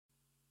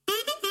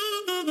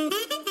Hello,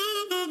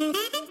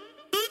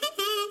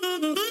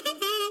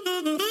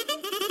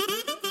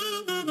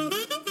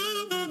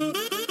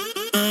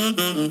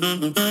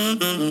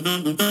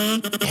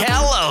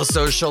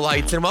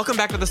 socialites, and welcome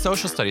back to the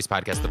Social Studies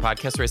Podcast, the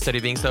podcast where I study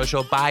being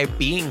social by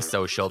being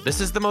social. This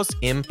is the most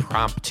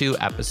impromptu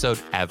episode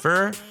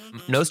ever.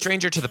 No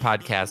stranger to the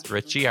podcast,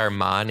 Richie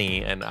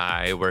Armani and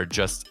I were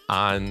just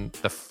on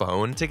the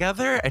phone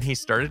together, and he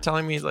started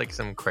telling me like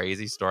some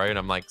crazy story, and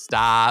I'm like,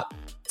 stop.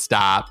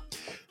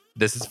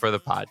 This is for the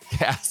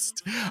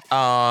podcast.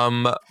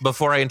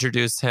 Before I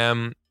introduce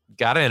him,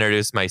 gotta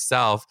introduce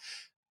myself.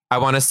 I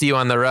want to see you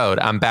on the road.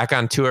 I'm back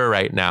on tour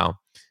right now.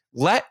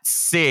 Let's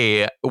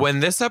see.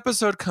 When this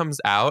episode comes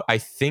out, I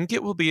think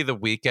it will be the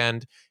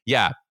weekend.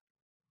 Yeah,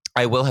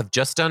 I will have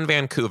just done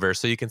Vancouver,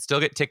 so you can still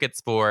get tickets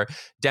for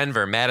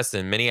Denver,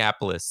 Madison,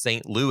 Minneapolis,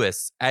 St.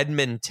 Louis,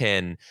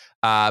 Edmonton,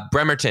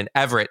 Bremerton,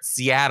 Everett,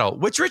 Seattle,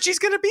 which Richie's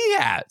going to be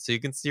at. So you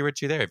can see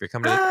Richie there if you're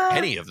coming to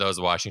any of those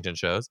Washington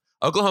shows.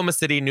 Oklahoma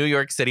City, New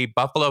York City,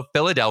 Buffalo,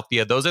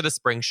 Philadelphia. Those are the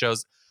spring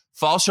shows.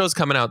 Fall show's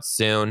coming out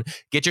soon.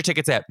 Get your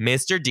tickets at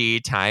MrD3.com.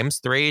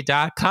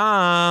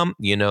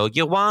 You know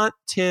you want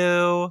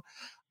to.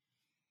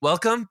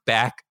 Welcome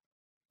back,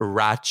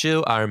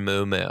 Rachu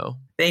Armumu.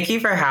 Thank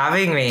you for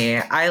having me.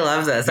 I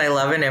love this. I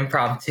love an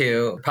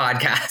impromptu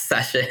podcast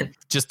session.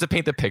 Just to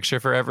paint the picture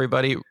for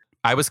everybody,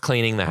 I was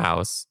cleaning the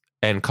house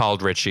and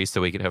called Richie so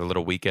we could have a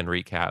little weekend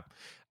recap.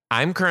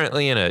 I'm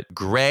currently in a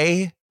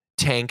gray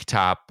tank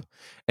top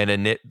and a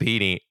knit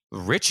beanie.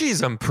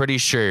 Richie's, I'm pretty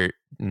sure,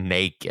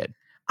 naked.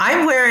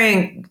 I'm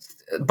wearing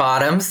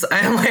bottoms. I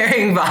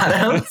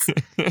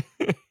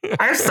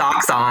have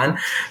socks on.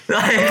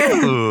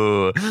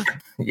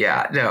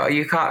 Yeah, no,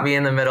 you caught me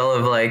in the middle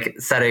of like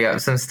setting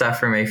up some stuff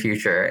for my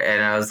future.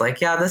 And I was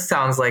like, yeah, this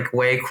sounds like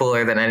way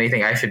cooler than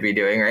anything I should be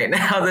doing right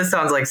now. This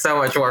sounds like so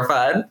much more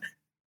fun.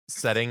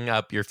 Setting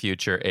up your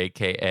future,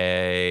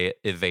 aka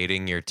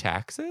evading your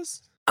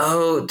taxes?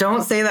 Oh,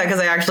 don't say that because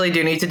I actually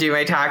do need to do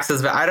my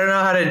taxes, but I don't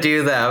know how to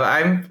do them.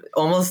 I'm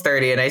almost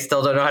 30 and I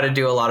still don't know how to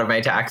do a lot of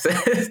my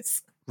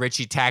taxes.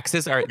 Richie,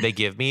 taxes they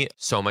give me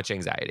so much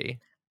anxiety.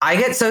 I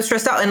get so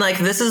stressed out. And like,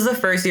 this is the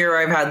first year where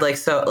I've had like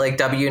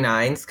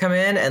W-9s come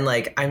in and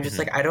like, I'm just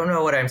like, I don't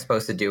know what I'm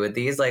supposed to do with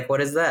these. Like,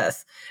 what is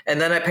this? And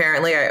then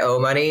apparently I owe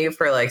money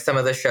for like some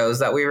of the shows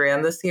that we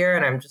ran this year.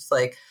 And I'm just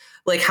like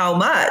how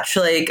much?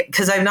 Like,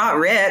 cause I'm not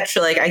rich.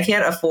 Like I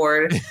can't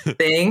afford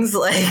things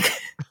like.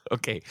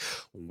 Okay.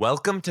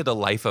 Welcome to the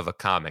life of a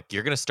comic.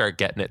 You're going to start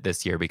getting it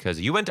this year because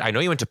I know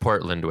you went to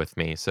Portland with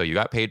me, so you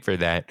got paid for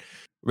that.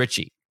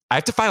 Richie, I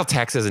have to file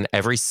taxes in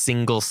every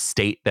single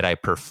state that I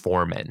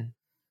perform in.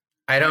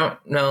 I don't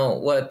know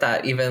what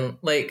that even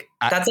like.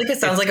 That's like, it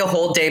sounds like a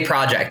whole day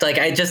project. Like,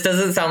 it just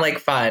doesn't sound like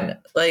fun.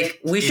 Like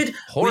we should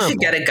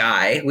get a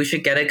guy.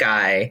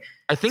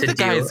 I think the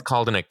guy is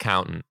called an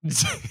accountant.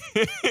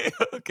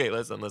 Okay,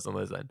 listen.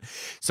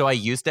 So I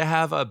used to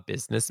have a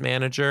business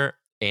manager,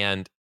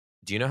 and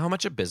do you know how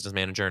much a business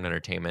manager in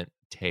entertainment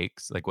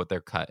takes? Like what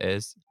their cut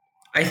is?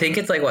 I think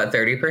it's like, what,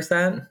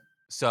 30%?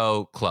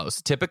 So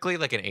close. Typically,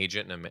 like an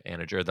agent and a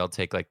manager, they'll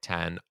take like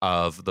 10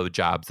 of the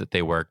jobs that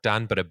they worked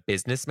on. But a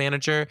business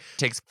manager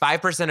takes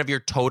 5% of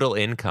your total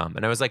income.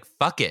 And I was like,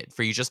 fuck it.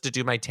 For you just to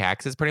do my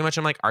taxes, pretty much.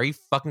 I'm like, are you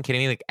fucking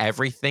kidding me? Like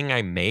everything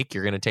I make,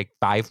 you're going to take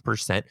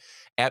 5%?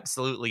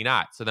 Absolutely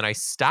not. So then I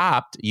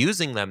stopped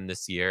using them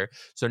this year.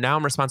 So now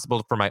I'm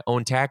responsible for my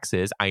own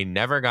taxes. I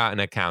never got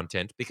an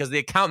accountant because the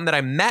accountant that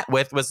I met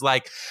with was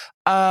like,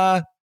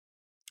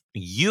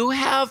 you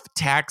have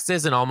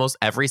taxes in almost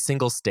every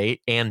single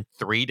state and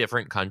 3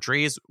 different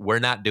countries. We're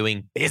not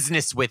doing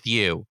business with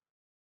you.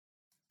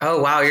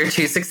 Oh, wow. You're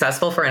too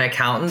successful for an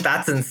accountant?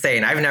 That's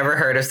insane. I've never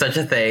heard of such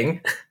a thing.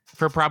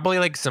 For probably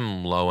like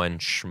some low-end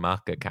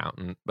schmuck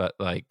accountant, but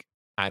like,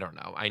 I don't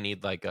know. I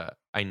need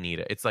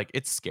it. It's like,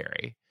 it's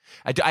scary.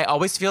 I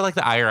always feel like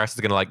the IRS is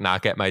going to like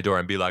knock at my door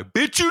and be like,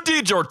 bitch, you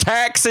did your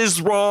taxes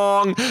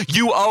wrong.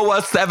 You owe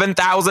us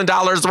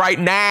 $7,000 right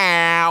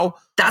now.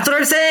 That's what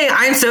I'm saying.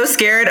 I'm so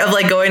scared of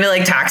like going to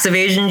like tax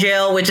evasion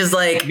jail, which is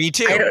like, me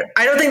too.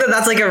 I don't think that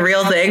that's like a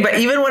real thing. But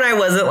even when I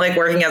wasn't like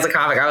working as a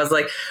comic, I was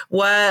like,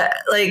 what,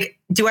 like,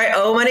 do I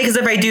owe money? Because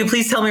if I do,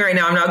 please tell me right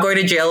now. I'm not going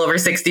to jail over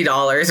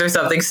 $60 or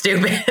something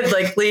stupid.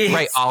 Like, please.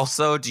 Right.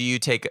 Also,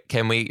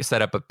 can we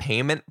set up a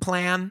payment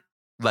plan?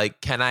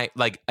 Like, can I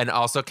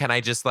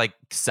just like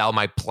sell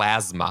my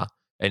plasma?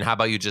 And how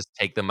about you just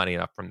take the money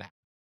up from that?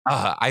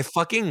 I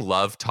fucking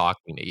love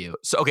talking to you.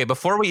 So, okay,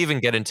 before we even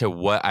get into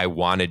what I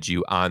wanted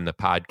you on the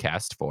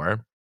podcast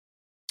for,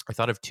 I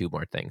thought of 2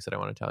 more things that I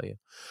want to tell you.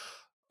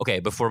 Okay,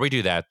 before we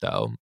do that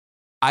though,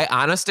 I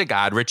honest to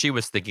God, Richie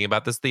was thinking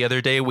about this the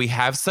other day. We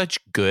have such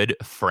good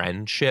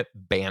friendship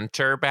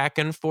banter back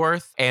and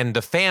forth, and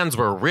the fans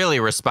were really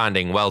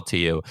responding well to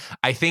you.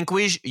 I think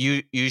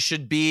you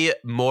should be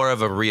more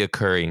of a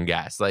reoccurring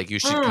guest. Like you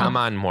should come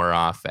on more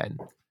often.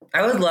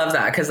 I would love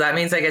that because that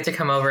means I get to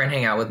come over and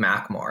hang out with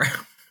Mac more.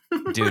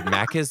 Dude,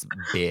 Mac is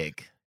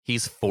big.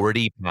 He's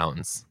 40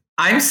 pounds.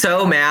 I'm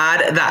so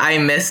mad that I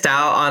missed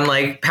out on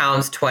like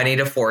pounds 20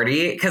 to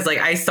 40 because like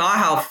I saw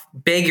how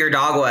big your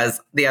dog was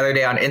the other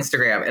day on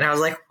Instagram and I was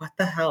like, what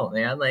the hell,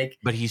 man? Like,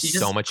 But he's he so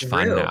just much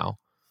fun grew. now.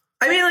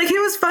 I mean, like he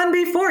was fun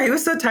before. He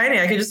was so tiny.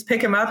 I could just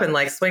pick him up and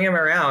like swing him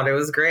around. It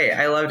was great.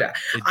 I loved it.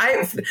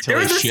 There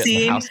was a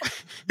scene.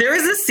 There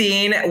was a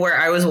scene where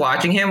I was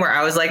watching him where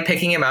I was like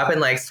picking him up and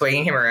like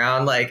swinging him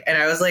around, like, and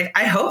I was like,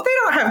 I hope they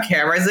don't have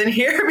cameras in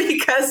here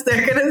because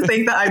they're gonna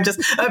think that I'm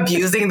just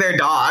abusing their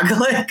dog.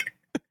 Like,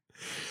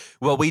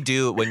 well, we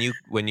do when you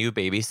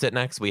babysit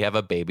next, we have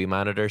a baby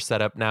monitor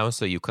set up now,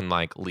 so you can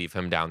like leave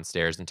him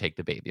downstairs and take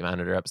the baby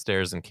monitor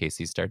upstairs in case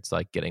he starts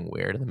like getting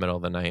weird in the middle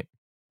of the night.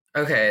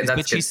 okay, that's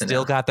but she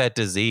still got that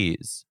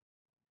disease.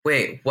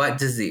 Wait, what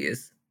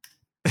disease?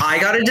 I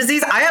got a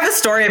disease. I have a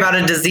story about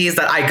a disease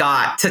that I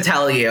got to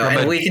tell you,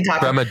 and we can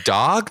talk from a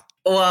dog.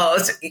 Well,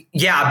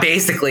 yeah,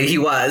 basically he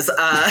was.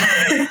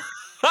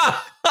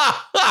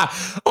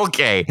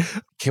 Okay,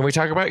 can we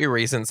talk about your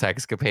recent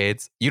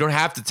sexcapades? You don't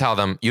have to tell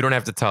them. You don't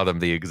have to tell them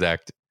the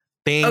exact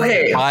thing.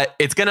 Okay, but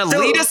it's gonna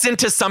lead us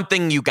into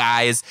something, you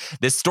guys.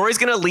 This story's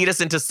gonna lead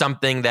us into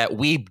something that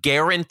we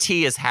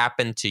guarantee has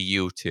happened to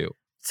you too.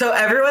 So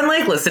everyone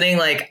like listening,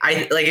 like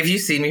if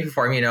you've seen me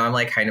perform, you know I'm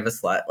like kind of a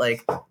slut.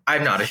 Like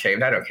I'm not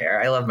ashamed. I don't care.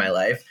 I love my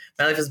life.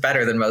 My life is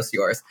better than most of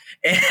yours.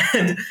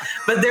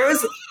 But there was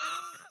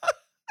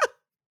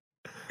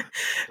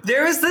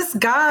this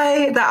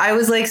guy that I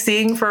was like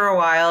seeing for a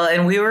while,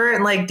 and we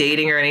weren't like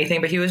dating or anything,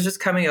 but he was just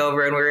coming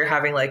over, and we were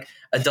having like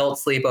adult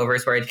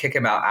sleepovers where I'd kick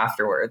him out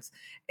afterwards.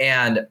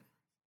 And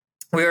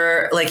we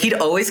were like, he'd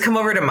always come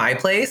over to my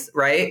place,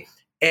 right?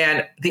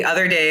 And the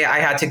other day I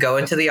had to go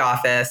into the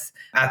office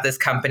at this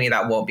company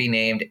that won't be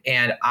named.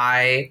 And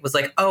I was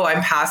like, oh,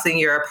 I'm passing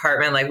your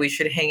apartment. Like we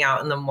should hang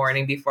out in the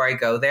morning before I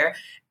go there.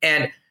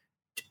 And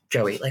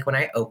Joey, like when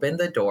I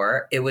opened the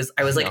door, I was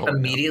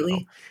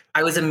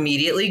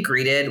immediately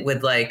greeted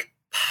with like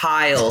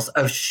piles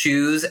of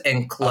shoes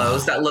and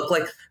clothes that looked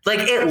like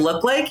it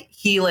looked like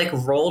he like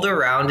rolled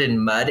around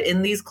in mud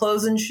in these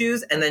clothes and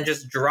shoes and then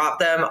just dropped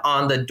them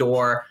on the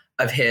door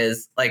of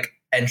his like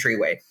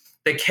entryway.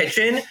 The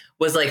kitchen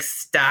was like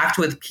stacked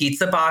with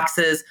pizza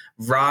boxes,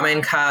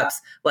 ramen cups,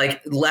 like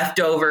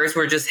leftovers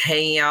were just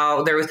hanging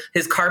out.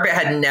 His carpet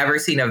had never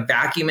seen a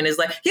vacuum in his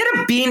life. He had a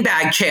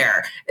beanbag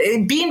chair,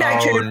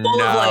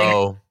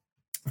 chair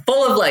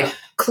full of like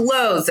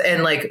clothes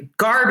and like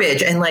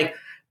garbage. And like,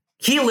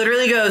 he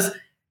literally goes,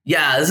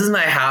 yeah, this is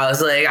my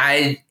house.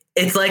 Like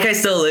it's like I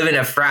still live in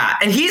a frat.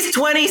 And he's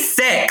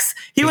 26.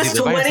 He was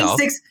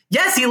 26.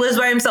 Yes, he lives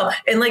by himself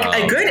in like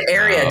a good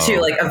area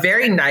too, like a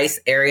very nice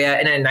area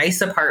in a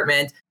nice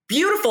apartment,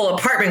 beautiful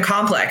apartment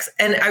complex.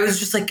 And I was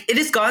just like, it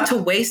has gone to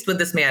waste with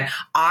this man.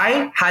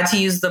 I had to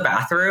use the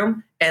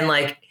bathroom and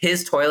like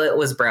his toilet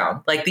was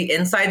brown. Like the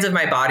insides of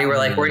my body were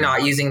like, we're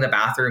not using the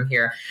bathroom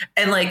here.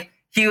 And like,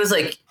 he was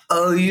like,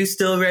 oh, you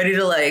still ready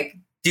to like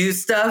do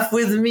stuff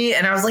with me?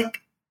 And I was like,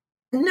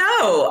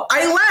 no,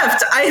 I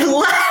left.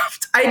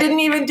 I didn't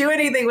even do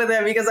anything with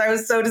him because I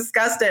was so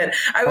disgusted.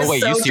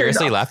 You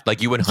seriously left?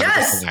 Like you would 100%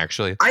 yes,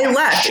 actually? I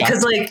left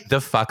because like the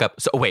fuck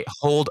up. So wait,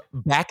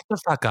 back the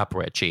fuck up,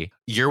 Richie.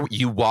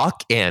 You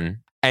walk in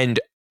and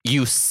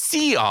you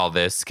see all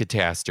this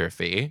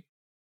catastrophe.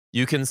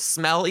 You can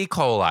smell E.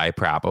 coli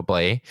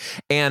probably.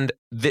 And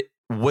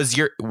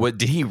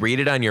did he read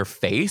it on your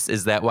face?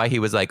 Is that why he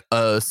was like,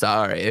 oh,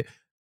 sorry?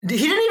 He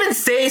didn't even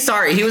say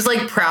sorry. He was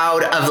like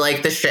proud of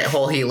like the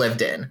shithole he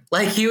lived in.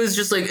 Like he was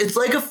just like, it's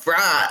like a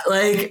frat.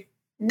 Like,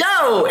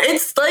 no,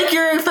 it's like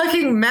you're a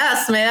fucking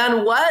mess,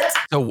 man. What?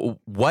 So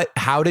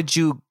how did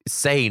you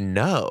say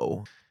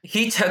no?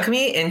 He took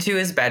me into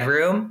his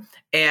bedroom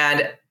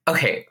and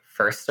okay,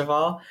 first of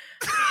all,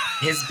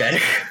 his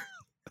bedroom.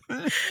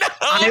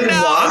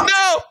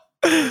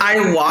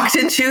 I walked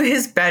into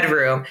his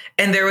bedroom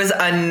and there was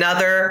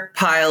another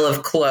pile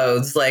of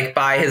clothes like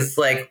by his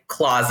like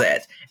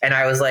closet. And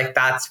I was like,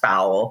 that's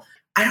foul.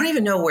 I don't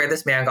even know where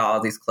this man got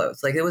all these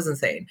clothes. Like it was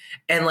insane.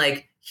 And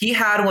like he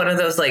had one of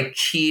those like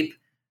cheap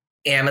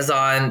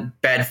Amazon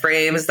bed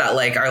frames that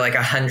like are like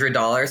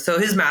 $100. So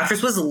his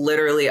mattress was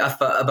literally a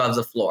foot above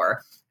the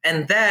floor.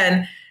 And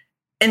then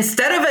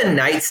instead of a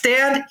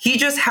nightstand, he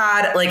just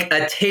had like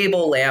a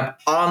table lamp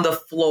on the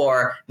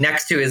floor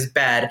next to his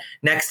bed,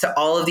 next to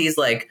all of these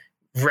like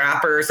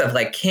wrappers of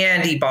like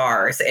candy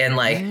bars and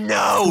like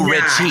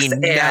Richie,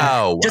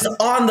 no, just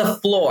on the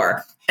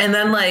floor. And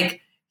then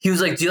like he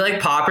was like, do you like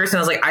poppers? And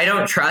I was like, I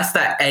don't trust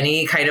that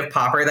any kind of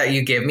popper that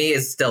you give me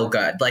is still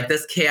good. Like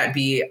this can't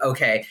be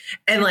okay.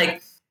 And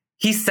like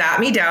he sat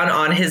me down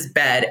on his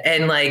bed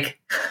and like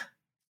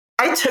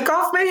I took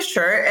off my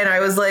shirt and I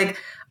was like,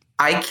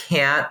 I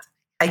can't.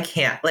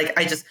 Like,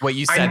 I just... Wait,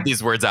 you said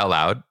these words out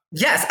loud?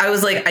 Yes. I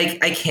was like,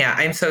 I can't.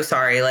 I'm so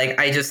sorry. Like,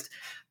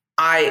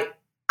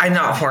 I'm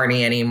not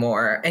horny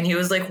anymore. And he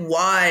was like,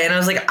 why? And I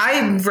was like,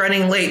 I'm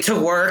running late to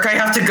work. I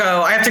have to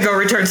go. I have to go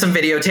return some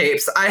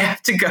videotapes. I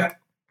have to go.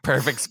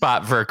 Perfect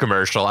spot for a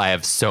commercial. I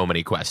have so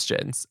many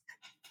questions.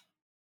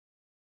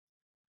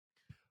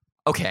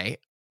 Okay.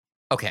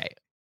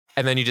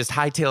 And then you just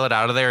hightail it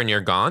out of there and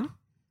you're gone?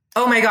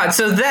 Oh my God.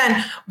 So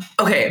then,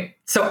 okay.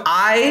 So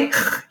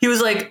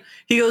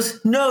he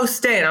goes, no,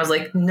 stay. And I was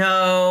like,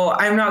 no,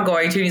 I'm not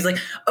going to. And he's like,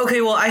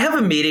 okay, well, I have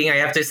a meeting I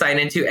have to sign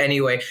into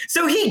anyway.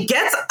 So he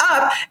gets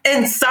up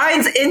and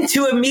signs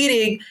into a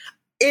meeting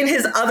in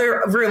his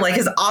other room, like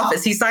his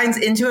office. He signs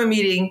into a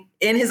meeting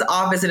in his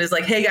office and is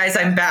like, hey guys,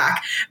 I'm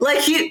back.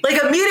 Like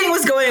a meeting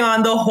was going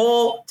on the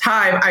whole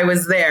time I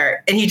was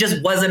there and he just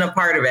wasn't a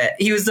part of it.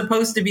 He was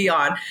supposed to be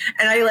on.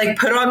 And I like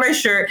put on my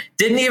shirt,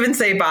 didn't even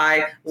say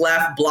bye,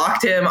 left,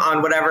 blocked him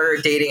on whatever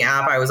dating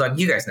app I was on.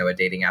 You guys know what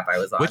dating app I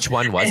was on. Which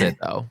one was it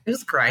though? It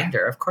was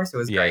Grindr. Of course it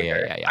was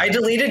Grindr. Yeah. I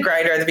deleted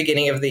Grindr at the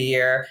beginning of the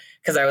year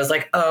because I was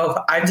like, oh,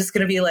 I'm just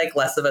going to be like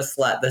less of a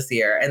slut this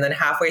year. And then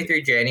halfway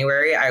through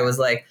January, I was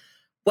like,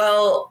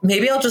 well,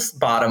 maybe I'll just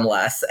bottom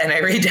less, and I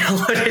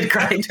re-downloaded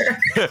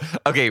Grindr.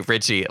 Okay,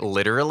 Richie,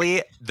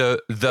 literally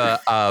this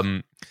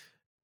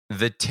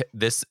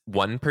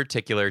one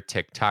particular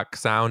TikTok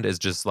sound is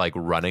just like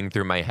running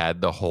through my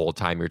head the whole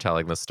time you're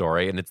telling the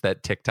story, and it's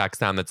that TikTok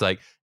sound that's like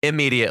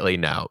immediately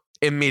no,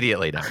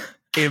 immediately no.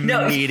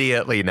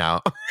 Immediately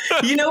now.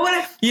 You know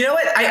what?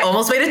 I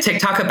almost made a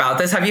TikTok about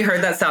this. Have you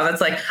heard that sound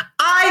that's like,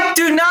 I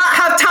do not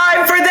have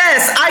time for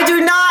this. I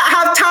do not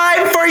have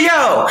time for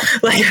you.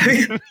 Like,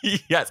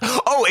 yes.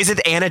 Oh, is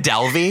it Anna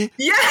Delvey?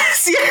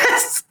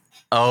 Yes.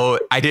 Oh,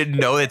 I didn't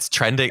know it's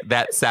trending.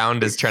 That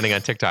sound is trending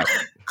on TikTok.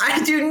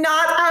 I do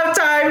not have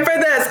time for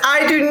this.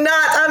 I do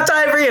not have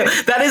time for you.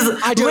 That is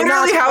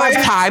literally how I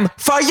have time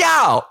for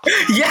you.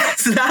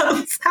 Yes,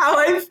 that's how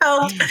I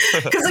felt.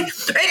 Because like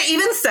it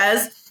even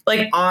says,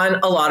 like on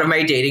a lot of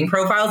my dating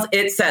profiles,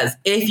 it says,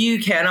 if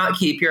you cannot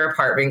keep your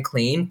apartment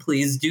clean,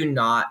 please do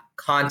not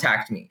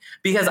contact me.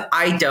 Because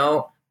it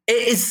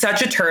is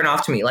such a turn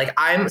off to me. Like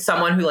I'm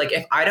someone who like,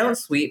 if I don't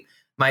sweep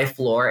my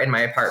floor in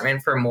my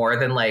apartment for more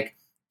than like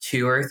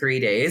 2 or 3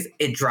 days,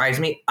 it drives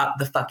me up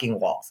the fucking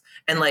walls.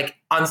 And like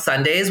on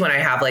Sundays when I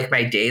have like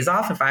my days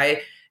off, if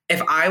I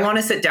want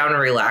to sit down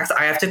and relax,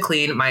 I have to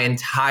clean my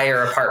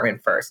entire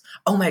apartment first.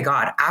 Oh my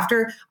God.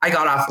 After I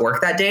got off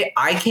work that day,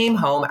 I came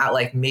home at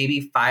like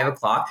maybe 5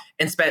 o'clock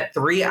and spent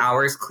 3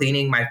 hours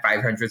cleaning my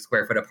 500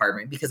 square foot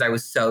apartment because I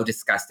was so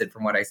disgusted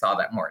from what I saw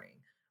that morning.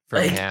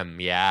 From him,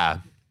 yeah.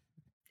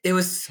 It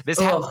was...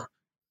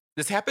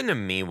 This happened to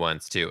me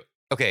once too.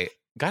 Okay,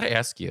 gotta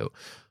ask you.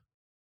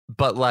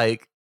 But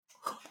like...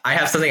 I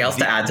have something else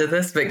to add to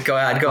this, but go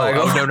ahead. Go.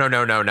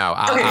 No.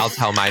 I'll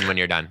tell mine when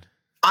you're done.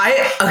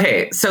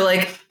 So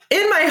like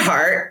in my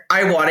heart,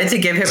 I wanted to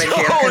give him a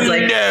chance. Oh,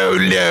 like,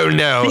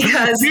 no.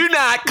 Because, do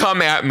not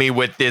come at me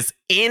with this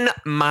in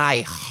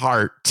my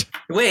heart.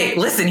 Wait,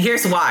 listen,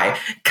 here's why.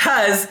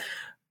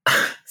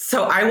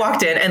 So I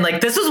walked in and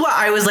like, this was what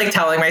I was like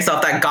telling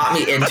myself that got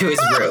me into his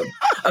room.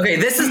 Okay,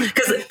 this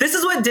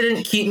is what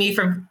didn't keep me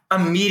from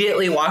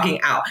immediately walking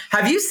out.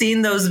 Have you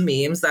seen those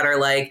memes that are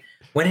like,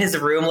 when his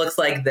room looks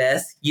like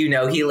this, you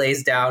know, he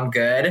lays down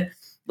good?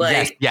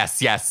 Like,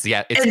 yes.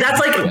 And that's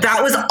like,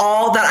 that was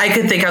all that I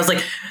could think. I was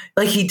like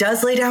he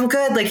does lay down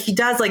good. Like he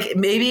does, like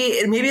maybe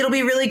it'll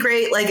be really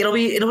great. Like it'll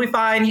be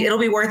fine. It'll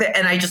be worth it.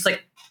 And I just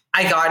like,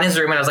 I got in his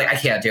room and I was like, I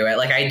can't do it.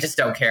 Like, I just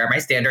don't care. My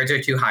standards are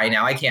too high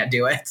now. I can't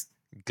do it.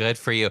 Good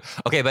for you.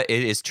 Okay. But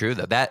it is true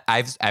though.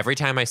 Every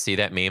time I see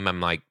that meme, I'm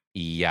like,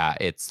 yeah,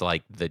 it's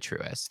like the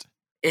truest.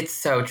 It's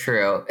so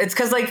true. It's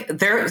because like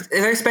they're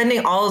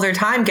spending all of their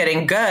time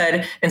getting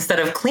good instead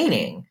of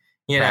cleaning.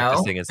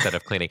 Practicing instead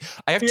of cleaning.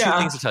 I have two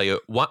things to tell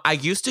you. One, I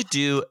used to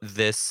do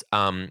this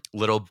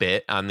little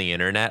bit on the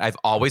internet. I've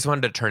always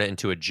wanted to turn it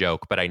into a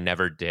joke, but I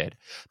never did.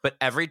 But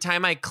every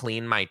time I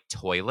clean my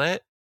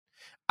toilet,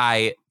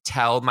 I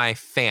tell my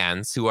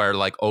fans, who are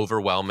like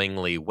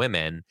overwhelmingly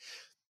women,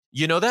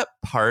 you know that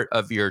part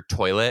of your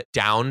toilet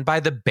down by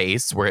the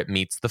base where it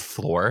meets the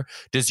floor?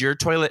 Does your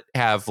toilet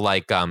have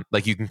like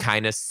you can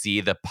kind of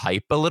see the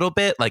pipe a little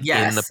bit, like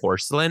in the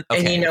porcelain? Okay.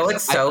 And you know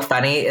what's so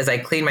funny is I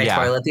cleaned my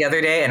toilet the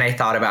other day and I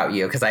thought about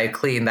you because I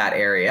cleaned that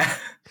area.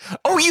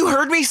 Oh, you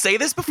heard me say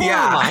this before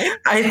online?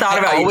 I thought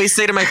about you. I always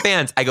say to my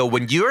fans, I go,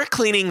 when you're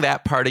cleaning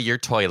that part of your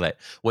toilet,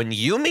 when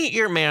you meet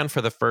your man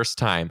for the first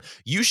time,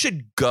 you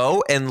should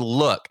go and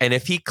look. And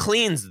if he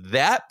cleans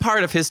that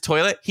part of his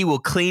toilet, he will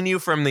clean you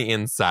from the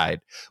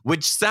inside,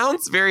 which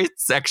sounds very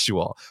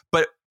sexual,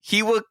 but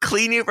he will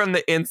clean you from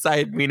the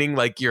inside, meaning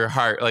like your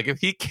heart. Like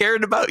if he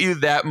cared about you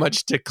that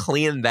much to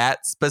clean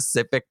that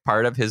specific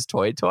part of his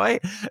toy,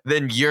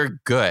 then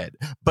you're good.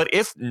 But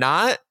if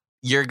not,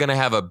 you're going to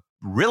have a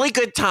really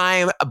good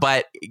time,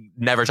 but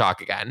never talk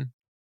again.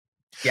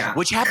 Yeah.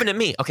 Which happened to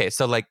me. Okay,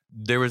 so like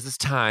there was this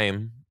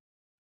time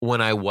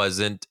when I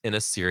wasn't in a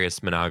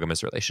serious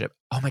monogamous relationship.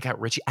 Oh my God,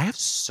 Richie, I have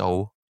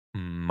so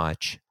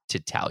much to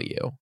tell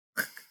you.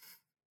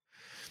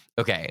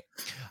 Okay.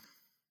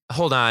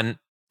 Hold on.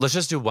 Let's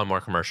just do one more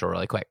commercial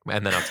really quick,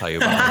 and then I'll tell you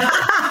about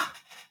it.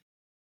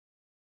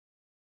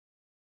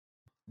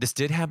 This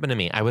did happen to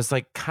me. I was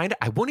like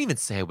I won't even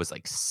say I was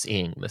like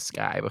seeing this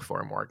guy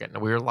before Morgan.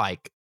 We were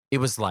like, it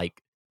was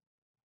like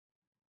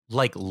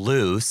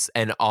loose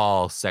and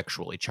all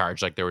sexually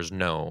charged. Like there was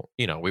no,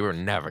 we were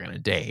never going to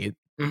date.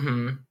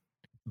 Mm-hmm.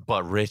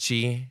 But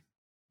Richie,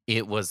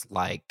 it was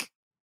like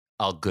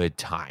a good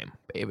time,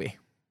 baby.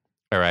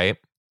 All right.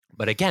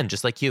 But again,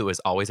 just like you, it was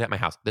always at my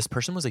house. This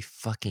person was a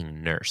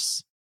fucking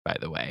nurse, by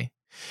the way.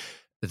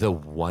 The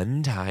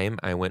one time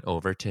I went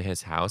over to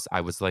his house,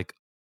 I was like,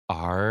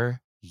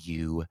 are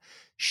you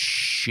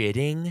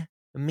shitting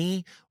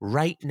me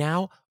right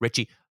now?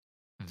 Richie,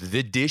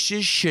 the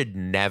dishes should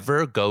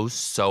never go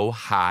so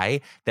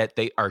high that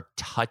they are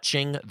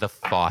touching the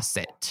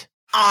faucet.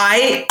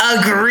 I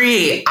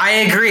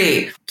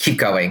agree. Keep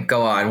going.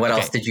 Go on. What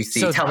else did you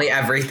see? Tell me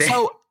everything.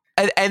 So,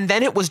 and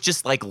then it was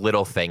just like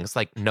little things,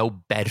 like no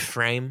bed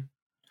frame.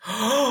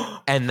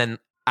 And then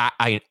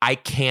I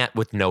can't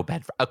with no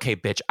bed frame. Okay,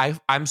 bitch,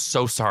 I'm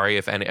so sorry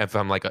if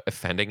I'm like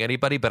offending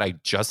anybody, but I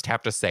just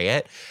have to say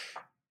it.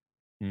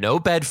 No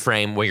bed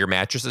frame where your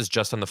mattress is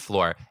just on the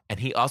floor. And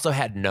he also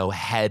had no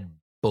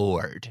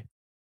headboard.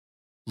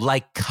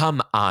 Like,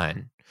 come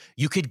on.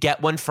 You could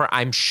get one for,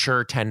 I'm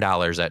sure,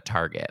 $10 at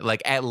Target.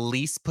 Like, at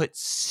least put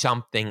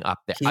something up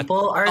there.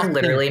 People are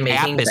literally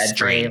making bed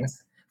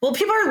frames. Well,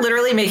 people are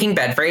literally making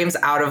bed frames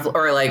out of,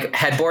 or like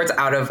headboards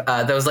out of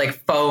those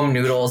like foam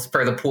noodles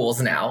for the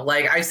pools now.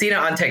 Like, I've seen it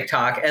on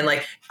TikTok, and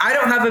like, I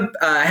don't have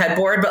a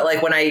headboard, but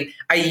like when I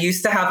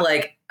used to have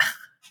like,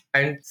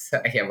 I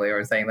can't believe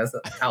I'm saying this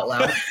out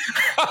loud.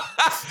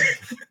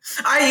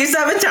 I used to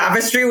have a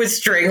tapestry with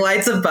string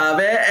lights above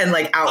it and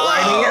like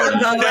outlining it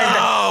above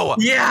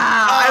it.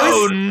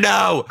 Yeah.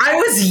 No. I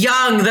was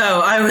young though.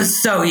 I was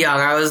so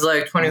young. I was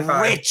like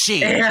 25.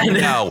 Richie,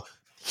 no.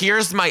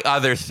 Here's my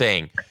other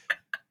thing.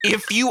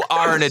 If you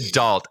are an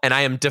adult, and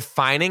I am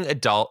defining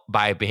adult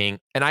by being,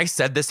 and I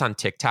said this on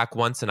TikTok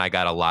once and I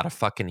got a lot of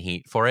fucking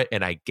heat for it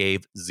and I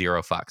gave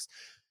 0 fucks.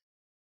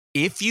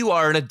 If you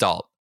are an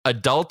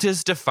adult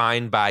is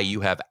defined by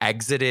you have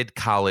exited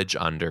college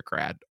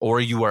undergrad or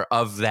you are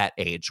of that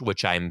age,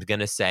 which I'm going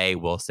to say,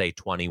 we'll say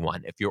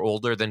 21. If you're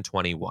older than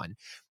 21,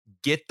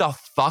 get the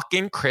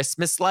fucking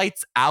Christmas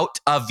lights out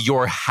of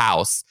your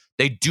house.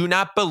 They do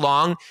not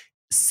belong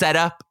set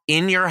up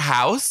in your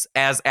house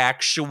as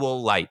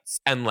actual lights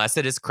unless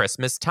it is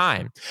Christmas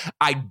time.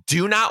 I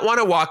do not want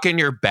to walk in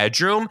your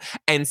bedroom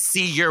and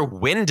see your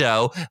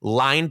window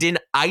lined in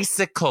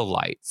icicle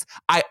lights.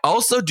 I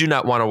also do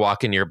not want to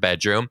walk in your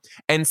bedroom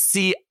and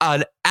see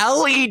an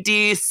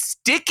LED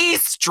sticky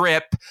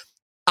strip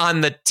on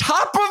the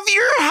top of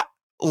your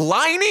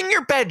lining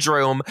your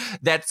bedroom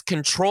that's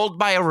controlled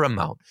by a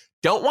remote.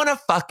 Don't want to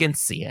fucking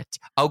see it,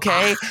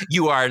 okay?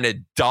 You are an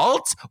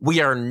adult.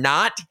 We are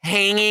not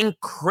hanging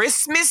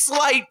Christmas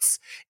lights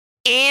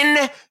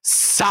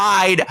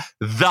inside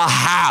the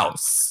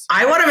house.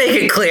 I want to make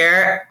it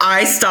clear,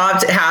 I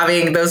stopped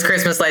having those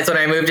Christmas lights when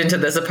I moved into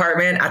this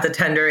apartment at the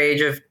tender age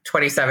of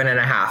 27 and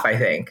a half, I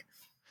think.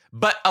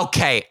 But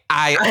okay,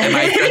 am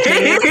I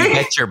judging you?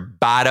 That's your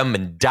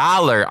bottom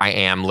dollar. I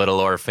am, little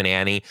orphan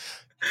Annie.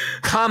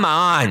 Come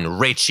on,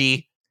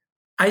 Richie.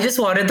 I just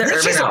wanted the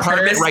Richie's Urban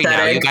apartment right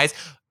now, you guys.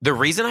 The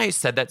reason I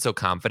said that so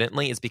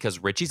confidently is because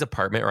Richie's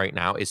apartment right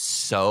now is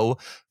so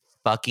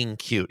fucking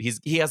cute.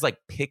 He has like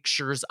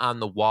pictures on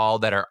the wall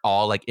that are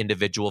all like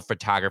individual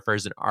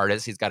photographers and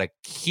artists. He's got a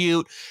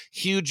cute,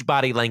 huge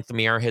body length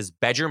mirror. His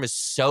bedroom is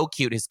so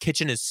cute. His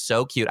kitchen is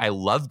so cute. I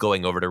love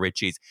going over to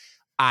Richie's.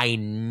 I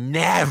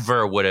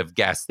never would have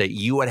guessed that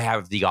you would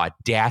have the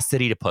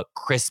audacity to put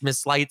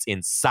Christmas lights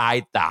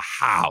inside the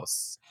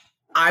house.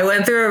 I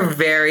went through a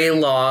very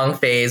long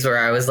phase where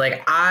I was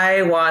like,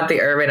 I want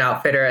the Urban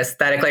Outfitter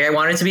aesthetic. Like, I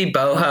wanted to be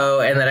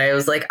boho. And then I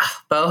was like,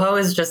 boho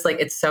is just like,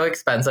 it's so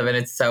expensive and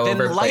it's so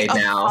overplayed now.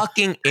 Now.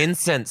 Fucking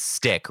incense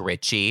stick,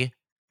 Richie.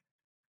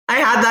 I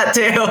had that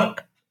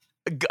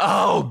too.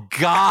 Oh,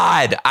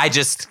 God.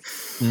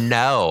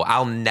 No,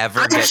 I'll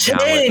never get changed. down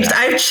with that.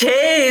 I've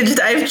changed.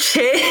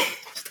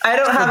 I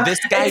don't have. This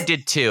guy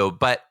did too.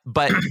 But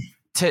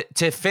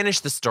to finish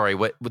the story,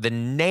 with the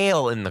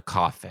nail in the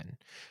coffin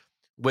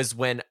was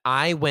when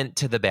I went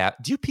to the bath.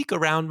 Do you peek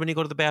around when you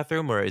go to the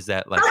bathroom, or is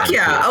that like? Fuck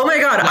yeah! Oh my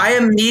God! No. I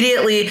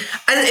immediately,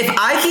 if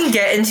I can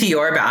get into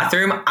your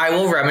bathroom, I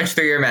will rummage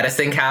through your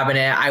medicine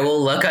cabinet. I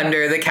will look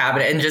under the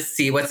cabinet and just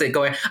see what's it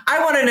going. I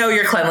want to know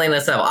your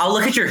cleanliness level. I'll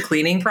look at your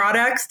cleaning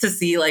products to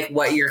see like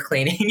what you're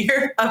cleaning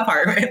your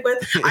apartment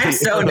with. I'm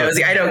so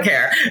nosy. I don't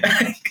care.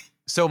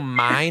 So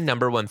my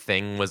number one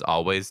thing was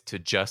always to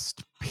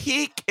just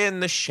peek in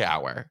the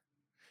shower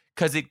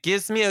because it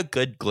gives me a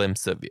good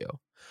glimpse of you.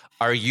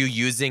 Are you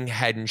using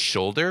Head and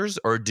Shoulders,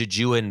 or did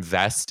you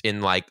invest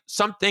in like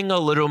something a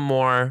little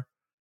more,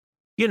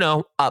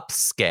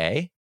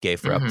 upscale, gay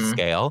for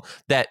upscale,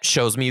 that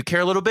shows me you care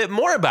a little bit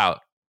more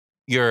about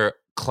your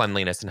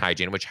cleanliness and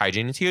hygiene, which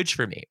hygiene is huge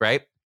for me,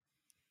 right?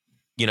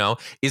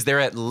 Is there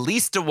at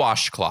least a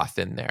washcloth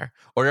in there?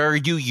 Or are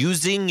you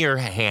using your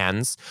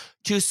hands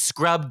to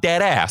scrub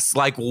that ass?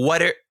 Like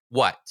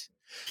what?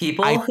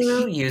 People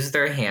who use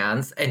their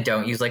hands and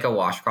don't use like a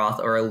washcloth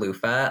or a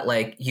loofah,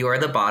 like you are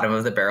the bottom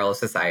of the barrel of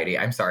society.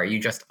 I'm sorry, you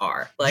just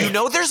are. Like,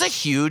 there's a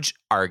huge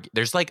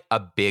there's like a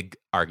big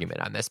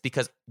argument on this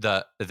because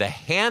the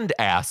hand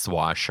ass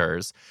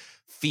washers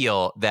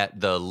feel that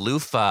the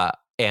loofah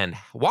and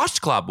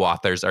washcloth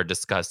waters are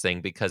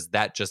disgusting because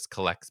that just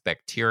collects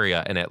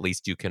bacteria and at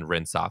least you can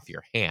rinse off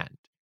your hand.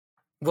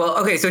 Well,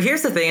 okay, so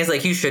here's the thing is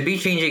like you should be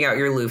changing out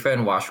your loofah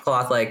and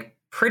washcloth like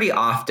pretty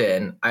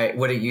often.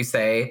 Wouldn't you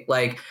say?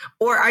 Like,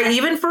 or I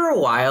even for a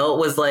while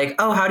was like,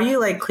 oh, how do you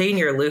like clean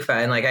your loofah?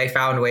 And like I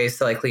found ways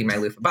to like clean my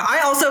loofah. But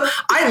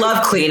I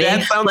love cleaning.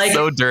 That sounds like,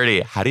 so dirty.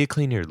 How do you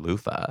clean your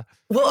loofah?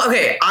 Well,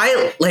 okay,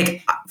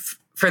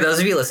 for those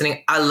of you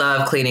listening, I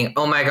love cleaning.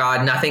 Oh my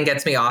God, nothing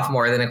gets me off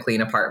more than a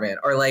clean apartment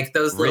or like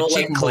those little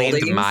Richie like cleaned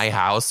moldings. my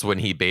house when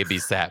he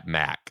babysat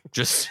Mac.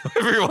 Just so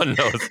everyone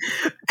knows.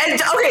 And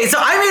okay, so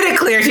I made it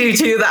clear to you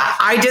too that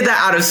I did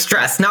that out of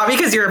stress, not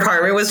because your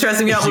apartment was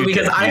stressing me out, but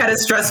because I had a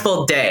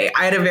stressful day.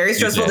 I had a very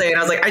stressful day, and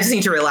I was like, I just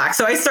need to relax.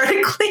 So I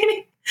started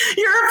cleaning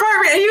your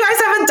apartment, and you guys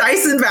have a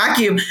Dyson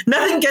vacuum.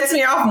 Nothing gets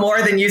me off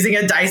more than using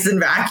a Dyson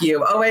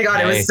vacuum. Oh my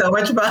God, It was so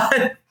much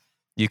fun.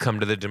 You come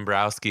to the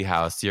Dombrowski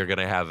house, you're going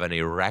to have an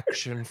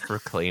erection for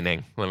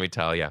cleaning, let me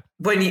tell you.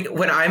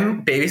 When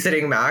I'm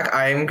babysitting Mac,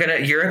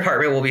 your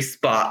apartment will be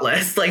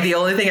spotless. Like the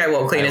only thing I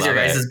won't clean is your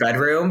guys'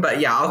 bedroom, but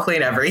yeah, I'll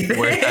clean everything.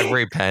 Worth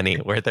every penny.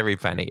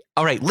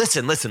 All right,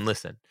 listen.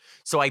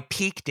 So I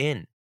peeked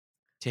in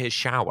to his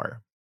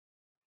shower.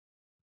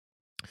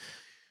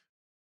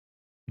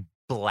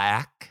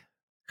 Black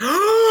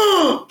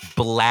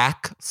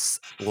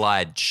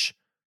sludge.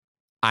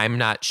 I'm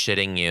not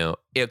shitting you.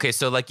 Okay,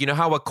 so like, you know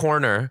how a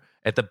corner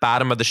at the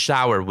bottom of the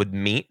shower would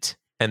meet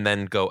and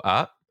then go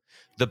up?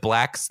 The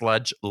black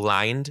sludge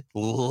lined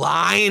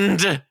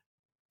the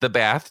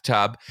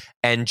bathtub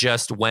and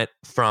just went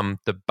from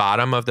the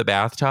bottom of the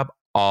bathtub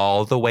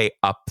all the way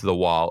up the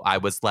wall. I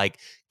was like,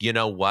 you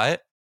know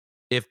what?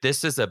 If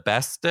this is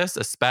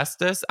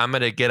asbestos, I'm going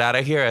to get out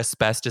of here as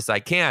best as I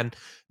can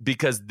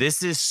because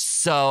this is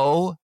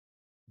so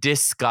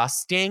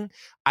disgusting.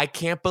 I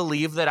can't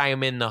believe that I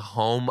am in the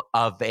home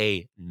of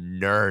a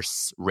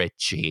nurse,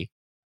 Richie.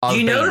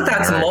 You know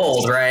that's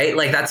mold, right?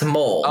 Like that's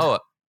mold. Oh,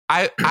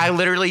 I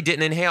literally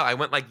didn't inhale. I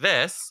went like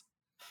this.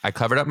 I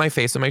covered up my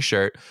face with my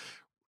shirt.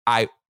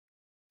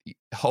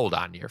 Hold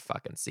on to your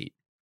fucking seat.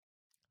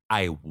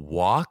 I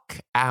walk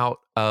out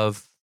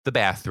of the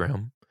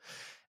bathroom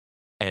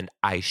and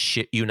I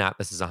shit you not,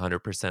 this is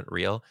 100%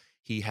 real.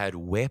 He had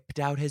whipped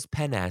out his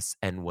penne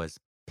and was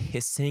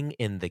pissing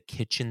in the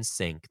kitchen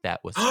sink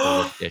that was full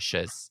of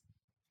dishes.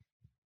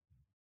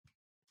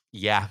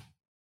 Yeah.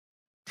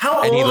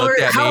 How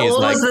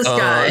old was this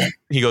guy?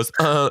 He goes,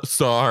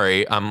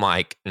 sorry. I'm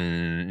like,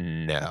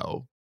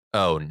 no.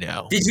 Oh,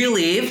 no. Did you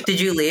leave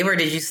or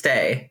did you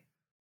stay?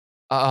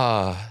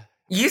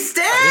 You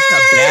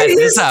stayed!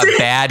 This is a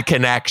bad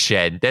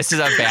connection.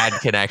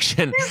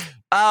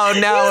 Oh,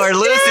 no, we're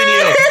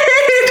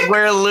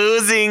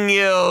losing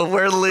you.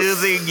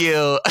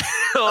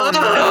 Oh,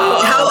 no.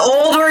 How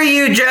old were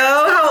you, Joe?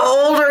 How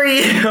old are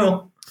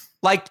you?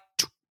 Like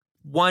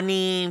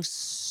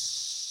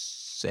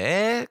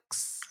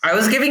 26. I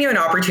was giving you an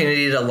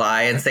opportunity to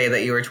lie and say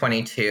that you were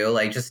 22,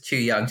 like just too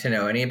young to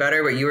know any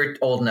better, but you were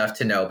old enough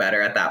to know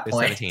better at that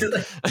point.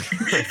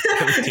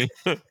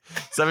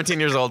 17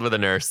 years old with a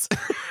nurse.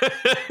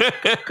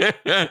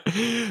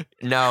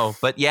 No,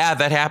 but yeah,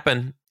 that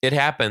happened. It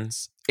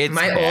happens. It's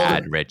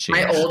bad, Richie.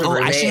 My old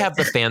roommate. I should have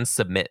the fans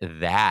submit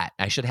that.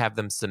 I should have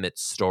them submit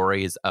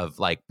stories of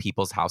like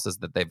people's houses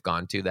that they've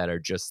gone to that are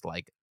just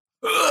like,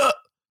 ugh.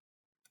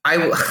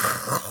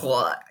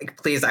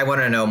 Please, I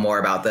want to know more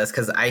about this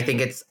because I think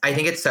it's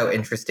so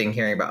interesting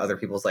hearing about other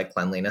people's like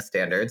cleanliness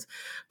standards.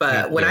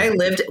 But when I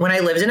lived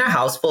in a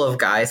house full of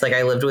guys, like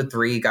I lived with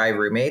 3 guy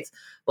roommates,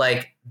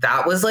 like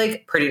that was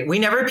like pretty. We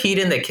never peed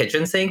in the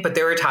kitchen sink, but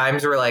there were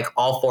times where like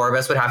all 4 of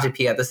us would have to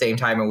pee at the same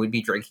time, and we'd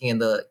be drinking in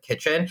the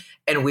kitchen,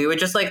 and we would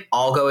just like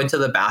all go into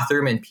the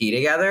bathroom and pee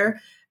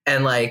together,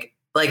 and like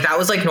that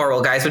was like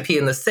normal. Guys would pee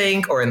in the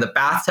sink or in the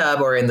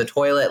bathtub or in the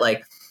toilet,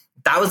 like.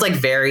 That was like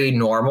very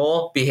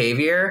normal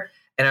behavior.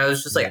 And I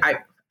was just like, I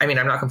mean,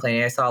 I'm not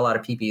complaining. I saw a lot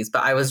of peepees,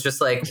 but I was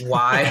just like,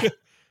 why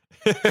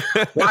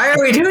are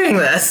we doing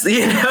this?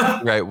 You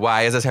know? Right.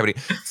 Why is this happening?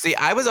 See,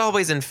 I was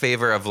always in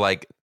favor of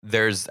like,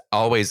 there's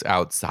always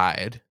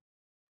outside.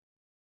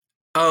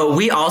 Oh,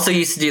 we also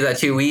used to do that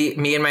too.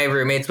 Me and my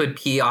roommates would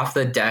pee off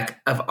the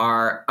deck of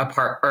our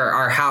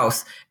our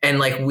house, and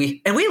like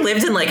we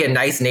lived in like a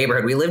nice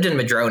neighborhood. We lived in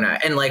Madrona,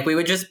 and like we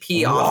would just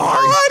pee off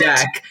of our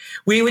deck.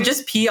 We would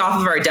just pee off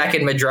of our deck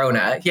in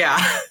Madrona.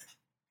 Yeah.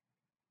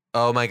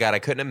 Oh my God, I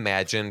couldn't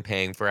imagine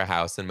paying for a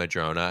house in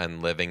Madrona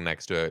and living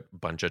next to a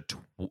bunch of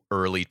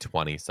early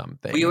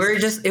 20-somethings.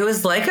 It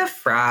was like a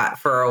frat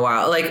for a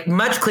while, like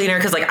much cleaner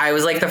because like I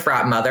was like the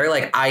frat mother.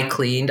 Like I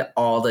cleaned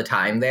all the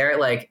time there.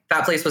 Like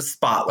that place was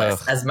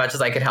spotless as much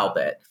as I could help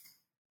it.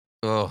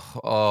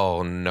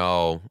 Oh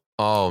no.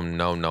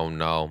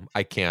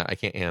 I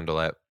can't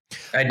handle it.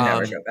 I'd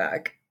never go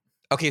back.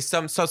 Okay,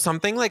 so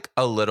something like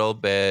a little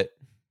bit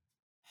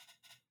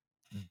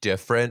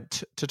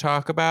different to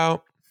talk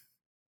about.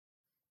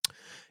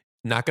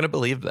 Not going to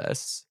believe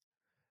this.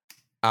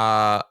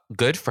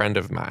 Good friend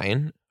of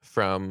mine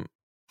from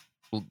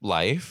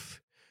life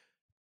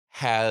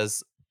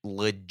has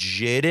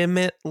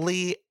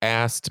legitimately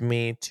asked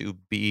me to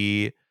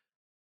be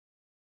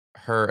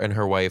her and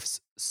her wife's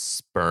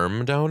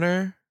sperm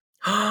donor.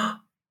 Oh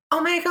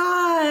my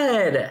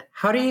God.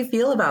 How do you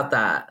feel about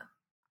that?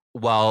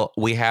 Well,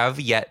 we have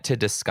yet to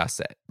discuss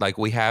it. Like,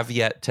 we have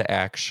yet to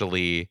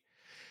actually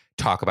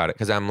talk about it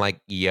because I'm like,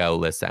 yo,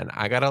 listen,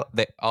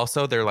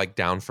 they're like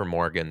down for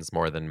Morgan's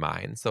more than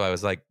mine. So I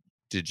was like,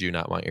 did you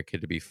not want your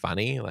kid to be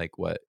funny? Like,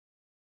 what?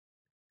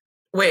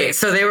 Wait,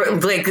 so they were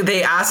like,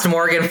 they asked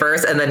Morgan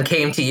first and then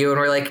came to you and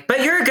were like,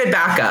 but you're a good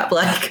backup.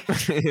 Like,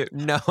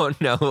 no,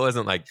 it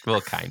wasn't like, well,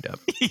 kind of.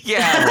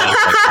 Yeah.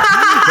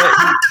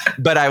 Well,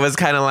 but I was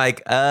kind of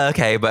like,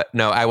 okay, but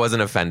no, I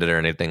wasn't offended or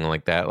anything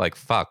like that. Like,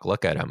 fuck,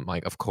 look at him.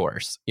 Like, of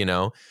course, you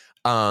know?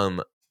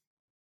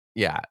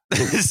 Yeah.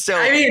 So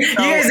I mean, you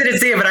guys didn't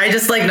see it, but I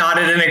just like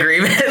nodded in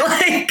agreement.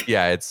 Like,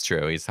 yeah, it's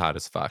true. He's hot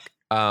as fuck.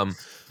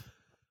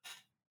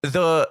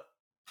 So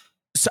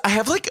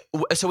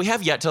we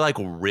have yet to like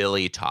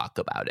really talk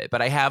about it,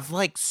 but I have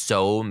like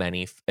so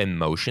many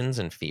emotions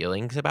and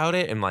feelings about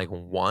it. And like,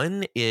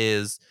 one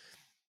is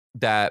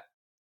that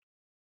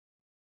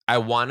I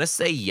want to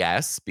say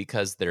yes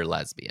because they're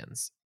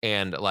lesbians,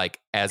 and like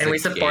and we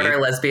support our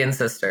lesbian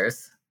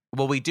sisters.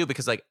 Well, we do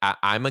because like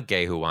I'm a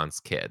gay who wants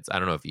kids. I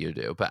don't know if you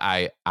do, but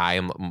I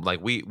am like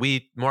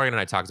we Morgan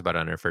and I talked about it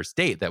on our first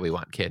date that we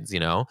want kids, you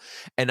know?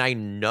 And I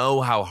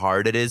know how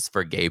hard it is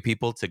for gay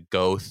people to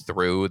go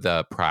through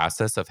the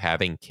process of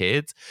having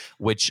kids,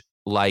 which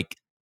like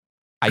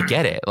I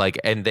get it. Like,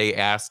 and they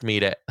asked me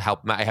to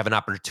help. I have an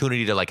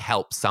opportunity to like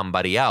help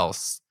somebody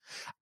else.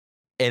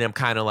 And I'm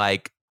kind of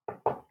like,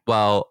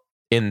 well,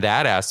 in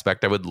that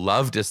aspect, I would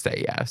love to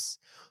say yes.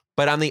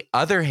 But on the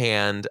other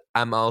hand,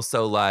 I'm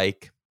also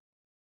like,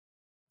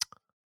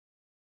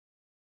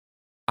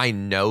 I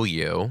know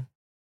you.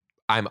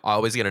 I'm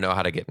always going to know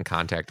how to get in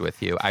contact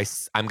with you.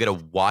 I'm going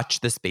to watch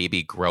this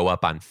baby grow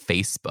up on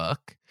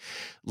Facebook.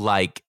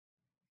 Like,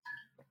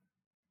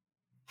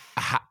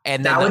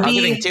 and then the other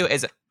thing too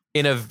is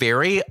in a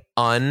very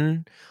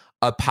and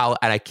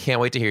I can't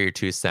wait to hear your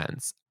 2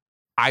 cents.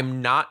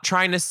 I'm not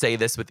trying to say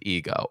this with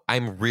ego.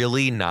 I'm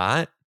really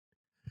not.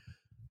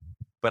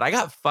 But I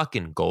got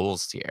fucking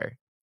goals here.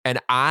 And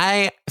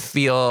I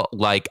feel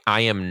like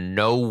I am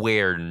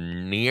nowhere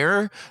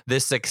near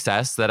the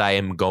success that I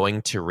am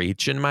going to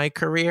reach in my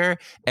career.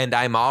 And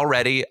I'm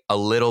already a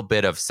little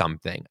bit of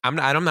something. I'm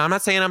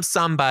not saying I'm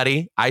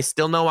somebody. I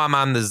still know I'm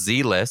on the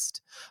Z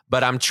list,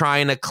 but I'm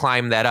trying to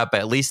climb that up.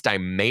 At least I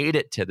made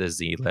it to the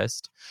Z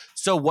list.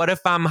 So what if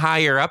I'm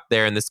higher up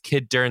there and this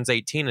kid turns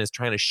 18 and is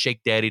trying to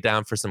shake daddy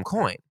down for some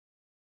coin?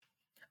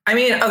 I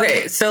mean,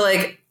 okay, so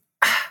like,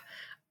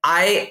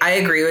 I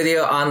agree with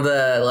you on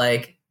the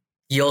like,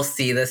 you'll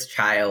see this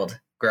child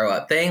grow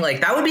up thing.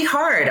 Like, that would be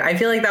hard. I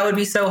feel like that would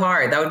be so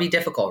hard. That would be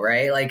difficult,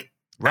 right? Like,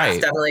 that's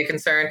definitely a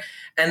concern.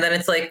 And then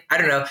it's like, I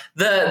don't know,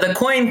 the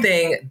coin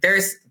thing,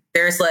 there's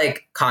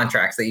like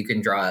contracts that you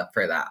can draw up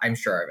for that. I'm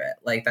sure of it.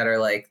 Like, that are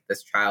like,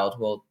 this child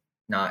will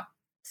not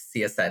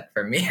see a cent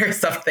from me or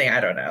something. I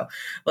don't know.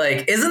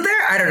 Like, isn't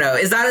there? I don't know.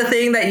 Is that a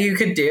thing that you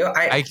could do?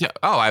 I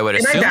would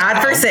assume. Am I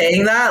bad for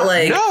saying that?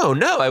 Like,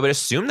 no, I would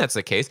assume that's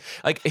the case.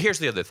 Like, here's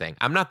the other thing.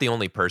 I'm not the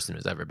only person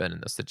who's ever been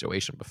in this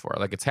situation before.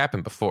 Like, it's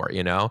happened before,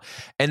 you know?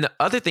 And the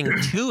other thing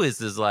too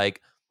is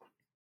like,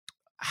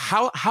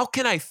 how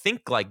can I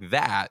think like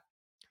that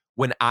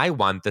when I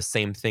want the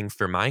same thing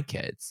for my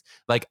kids?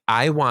 Like,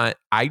 I want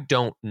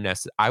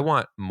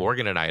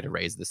Morgan and I to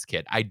raise this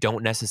kid. I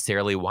don't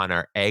necessarily want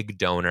our egg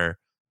donor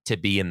to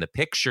be in the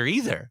picture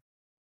either.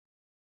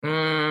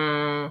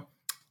 I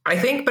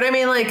think, but I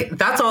mean, like,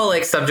 that's all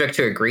like subject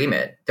to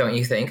agreement, don't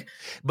you think?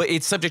 But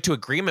it's subject to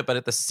agreement, but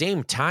at the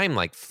same time,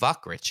 like,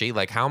 fuck, Richie,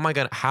 like, how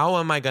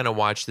am I gonna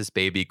watch this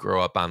baby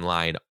grow up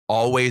online,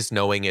 always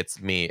knowing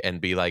it's me and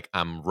be like,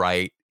 I'm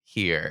right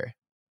here?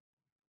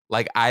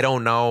 Like, I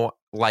don't know,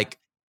 like,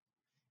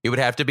 it would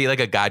have to be like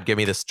a God give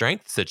me the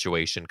strength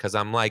situation, because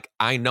I'm like,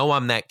 I know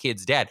I'm that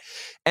kid's dad.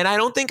 And I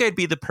don't think I'd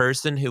be the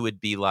person who would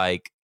be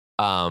like,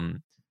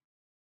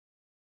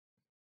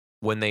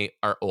 when they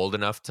are old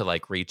enough to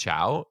like reach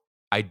out,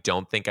 I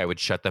don't think I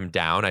would shut them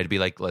down. I'd be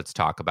like, let's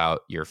talk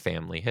about your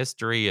family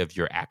history of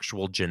your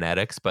actual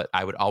genetics. But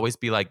I would always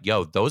be like,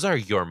 yo, those are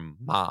your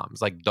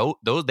moms. Like,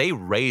 those they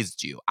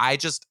raised you. I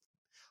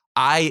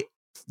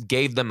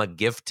gave them a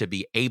gift to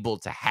be able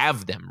to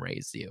have them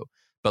raise you.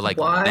 But like,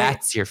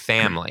 that's your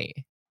family.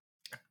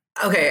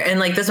 Okay. And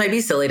like, this might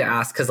be silly to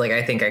ask because like,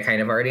 I think I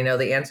kind of already know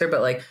the answer,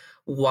 but like,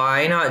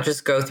 why not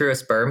just go through a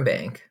sperm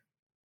bank?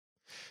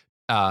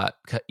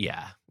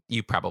 Yeah,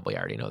 you probably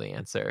already know the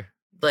answer.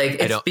 Like,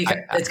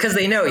 it's because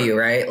they know you,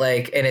 right?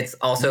 Like, and it's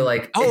also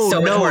like, it's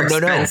so much more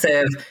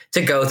expensive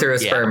to go through a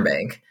sperm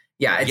bank.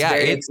 Yeah, it's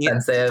very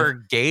expensive. For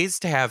gays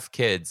to have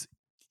kids,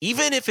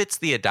 even if it's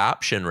the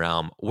adoption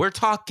realm, we're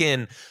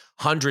talking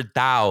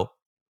 100,000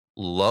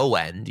 low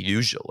end,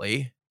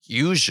 usually.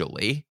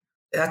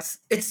 It's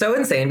so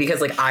insane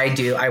because like,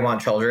 I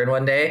want children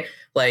one day,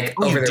 like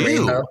over the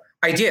rainbow.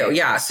 I do.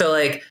 Yeah. So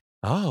like,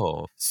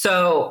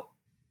 so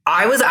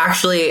I was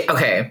actually,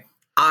 okay.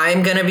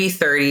 I'm going to be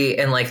 30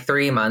 in like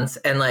 3 months.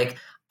 And like,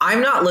 I'm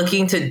not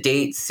looking to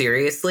date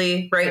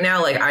seriously right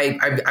now. Like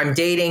I'm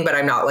dating, but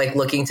I'm not like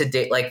looking to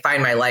date, like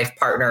find my life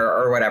partner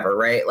or whatever.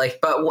 Right. Like,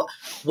 but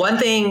one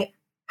thing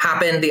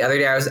happened the other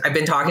day. I've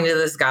been talking to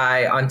this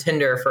guy on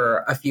Tinder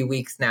for a few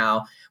weeks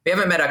now. We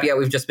haven't met up yet.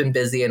 We've just been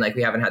busy and like,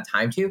 we haven't had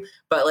time to,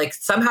 but like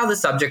somehow the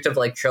subject of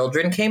like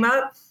children came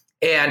up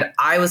and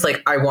I was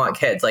like, I want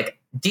kids. Like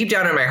deep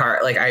down in my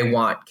heart, like I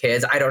want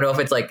kids. I don't know if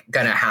it's like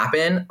going to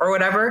happen or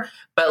whatever,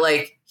 but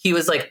like, he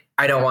was like,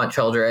 I don't want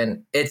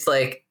children. It's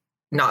like,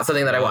 not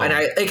something that I want. And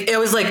I like, it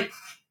was like,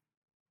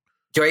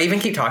 do I even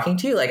keep talking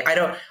to you? Like,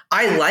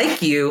 I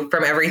like you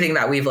from everything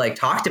that we've like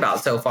talked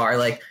about so far.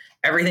 Like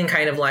everything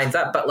kind of lines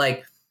up, but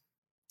like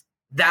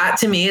that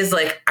to me is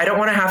like, I don't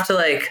want to have to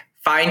like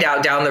find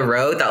out down the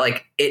road that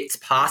like it's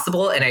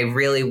possible and I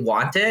really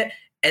want it.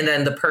 And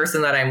then the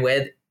person that I'm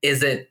with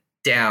isn't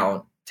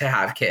down to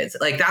have kids.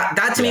 Like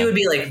that to me would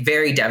be like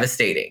very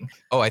devastating.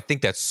 Oh, I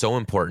think that's so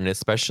important,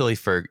 especially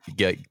for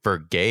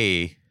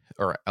gay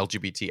or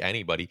LGBT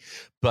anybody.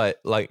 But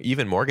like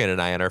even Morgan and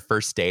I on our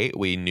first date,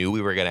 we knew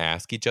we were going to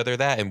ask each other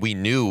that. And we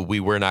knew we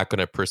were not going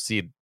to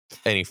proceed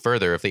any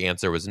further if the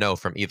answer was no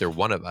from either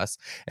one of us.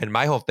 And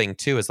my whole thing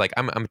too is like,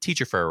 I'm a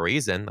teacher for a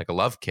reason. Like I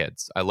love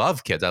kids. I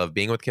love kids. I love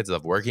being with kids. I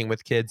love working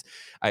with kids.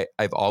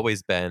 I've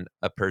always been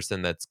a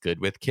person that's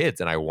good with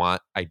kids. And I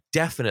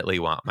definitely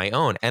want my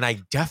own. And I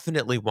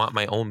definitely want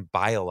my own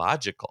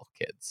biological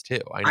kids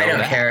too. I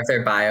don't care if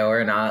they're bio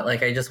or not.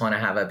 Like, I just want to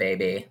have a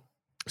baby.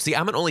 See,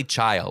 I'm an only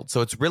child, so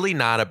it's really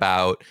not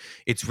about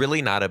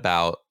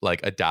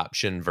like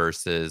adoption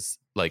versus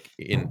like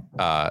in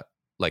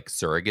like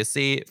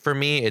surrogacy for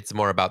me. It's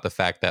more about the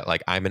fact that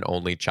like I'm an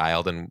only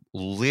child and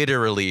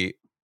literally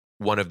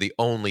one of the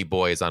only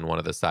boys on one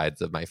of the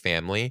sides of my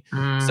family.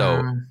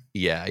 So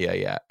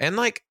yeah. And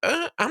like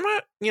I'm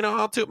not,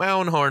 I'll toot my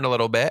own horn a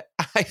little bit.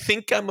 I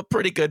think I'm a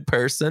pretty good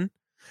person.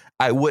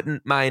 I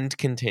wouldn't mind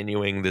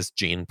continuing this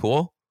gene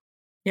pool.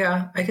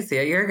 Yeah, I can see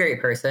it. You're a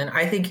great person.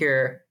 I think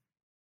you're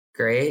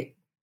great,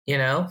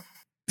 No,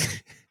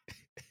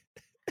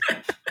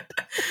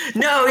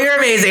 you're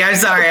amazing. I'm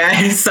sorry.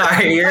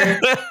 You're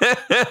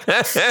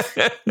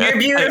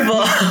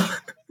beautiful.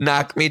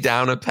 Knock me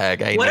down a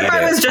peg. What if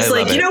I was just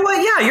like, you know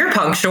what? Yeah, you're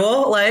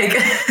punctual. Like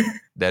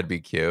that'd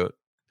be cute.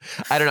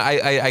 I don't know.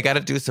 I got to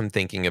do some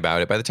thinking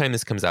about it. By the time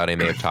this comes out, I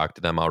may have talked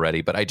to them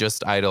already, but I'm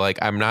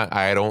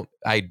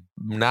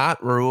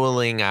not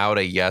ruling out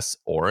a yes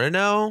or a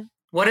no.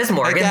 What does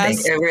Morgan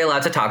think? Are we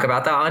allowed to talk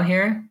about that on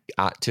here?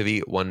 To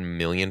be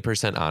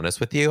 1,000,000% honest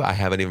with you, I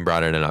haven't even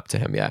brought it up to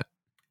him yet.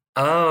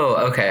 Oh,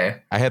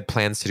 okay. I had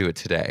plans to do it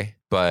today,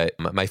 but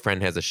my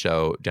friend has a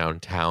show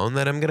downtown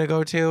that I'm going to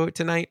go to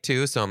tonight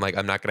too. So I'm like,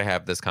 I'm not going to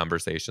have this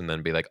conversation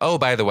then be like, oh,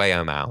 by the way,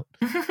 I'm out.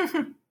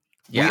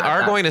 Yeah, we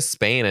are going to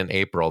Spain in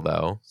April,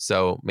 though.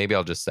 So maybe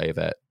I'll just say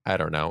that. I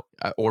don't know.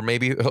 Or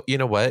maybe, you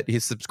know what? He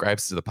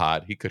subscribes to the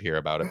pod. He could hear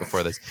about it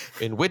before this.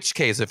 In which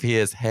case, if he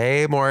is,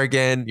 hey,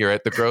 Morgan, you're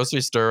at the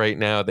grocery store right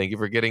now. Thank you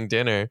for getting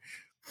dinner.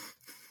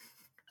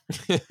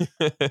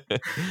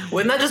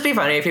 Wouldn't that just be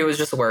funny if he was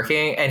just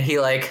working and he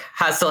like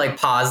has to like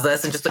pause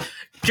this and just like,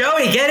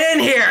 Joey, get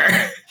in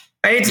here.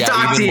 I need to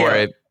talk to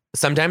you.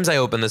 Sometimes I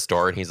open the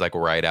store and he's like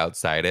right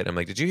outside it. I'm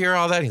like, did you hear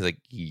all that? He's like,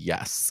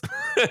 yes.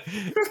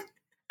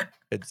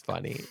 It's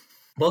funny.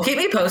 Well, keep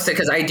me posted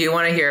because I do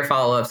want to hear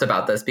follow-ups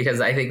about this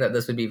because I think that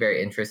this would be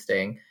very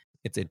interesting.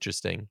 It's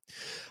interesting.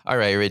 All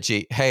right,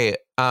 Richie. Hey,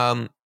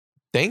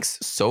 thanks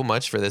so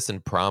much for this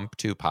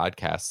impromptu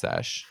podcast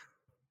sesh.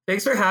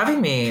 Thanks for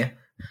having me.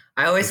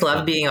 I always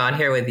love being on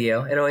here with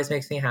you. It always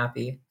makes me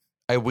happy.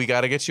 We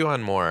got to get you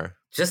on more.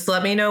 Just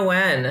let me know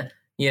when.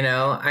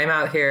 I'm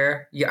out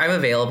here. I'm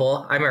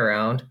available. I'm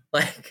around.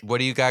 Like, what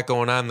do you got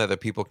going on that the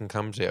people can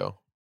come to?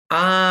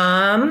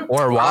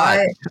 Or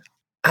what?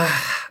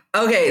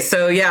 Okay,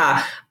 so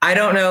yeah, I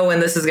don't know when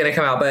this is going to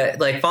come out, but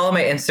like follow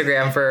my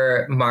Instagram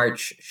for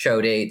March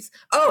show dates.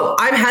 Oh,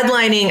 I'm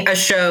headlining a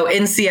show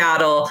in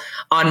Seattle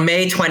on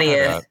May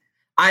 20th.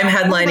 I'm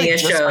headlining a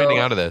show. Finding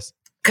out of this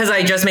because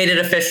I just made it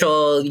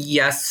official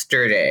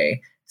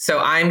yesterday. So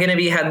I'm going to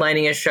be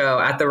headlining a show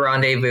at the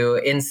Rendezvous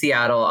in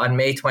Seattle on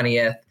May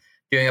 20th,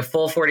 doing a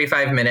full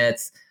 45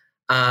 minutes.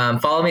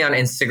 Follow me on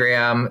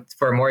Instagram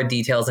for more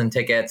details and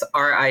tickets.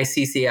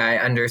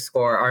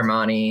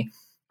 RICCI_Armani.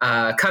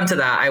 Come to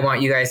that. I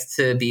want you guys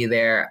to be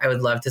there. I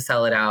would love to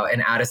sell it out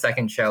and add a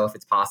second show if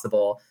it's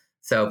possible.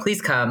 So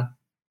please come.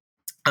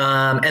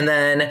 And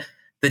then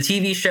the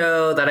TV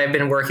show that I've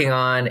been working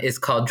on is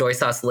called Joy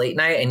Sauce Late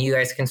Night, and you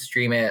guys can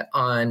stream it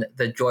on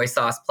the Joy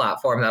Sauce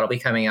platform. That'll be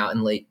coming out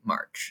in late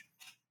March.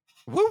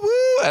 Woo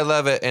woo! I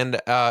love it.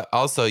 And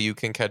also, you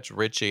can catch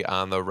Richie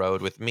on the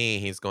road with me.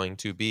 He's going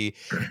to be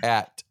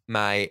at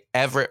my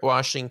Everett,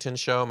 Washington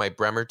show, my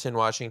Bremerton,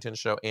 Washington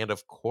show, and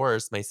of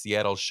course, my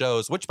Seattle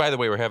shows, which, by the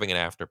way, we're having an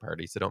after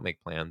party, so don't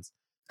make plans.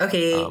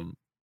 Okay.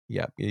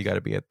 Yeah, you got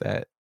to be at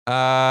that.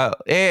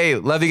 Hey,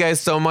 love you guys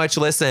so much.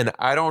 Listen,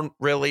 I don't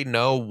really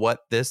know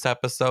what this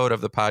episode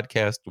of the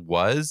podcast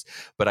was,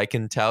 but I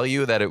can tell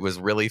you that it was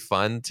really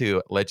fun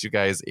to let you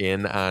guys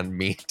in on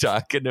me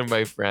talking to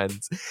my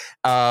friends.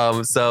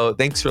 So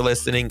thanks for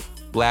listening.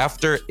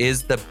 Laughter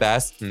is the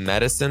best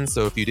medicine.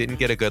 So if you didn't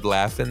get a good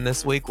laugh in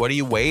this week, what are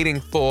you waiting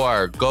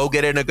for? Go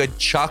get in a good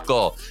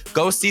chuckle.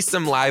 Go see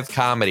some live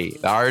comedy.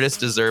 The artists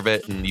deserve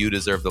it, and you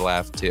deserve the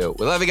laugh too.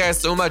 We love you guys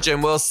so much,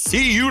 and we'll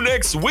see you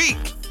next week.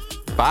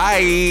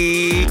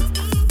 Bye.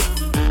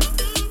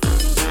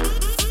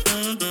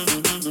 Dun, dun,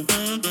 dun, dun,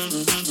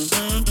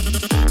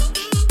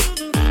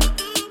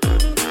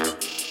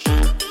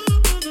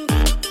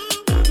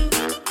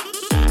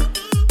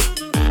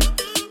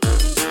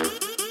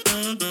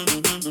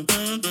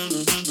 dun.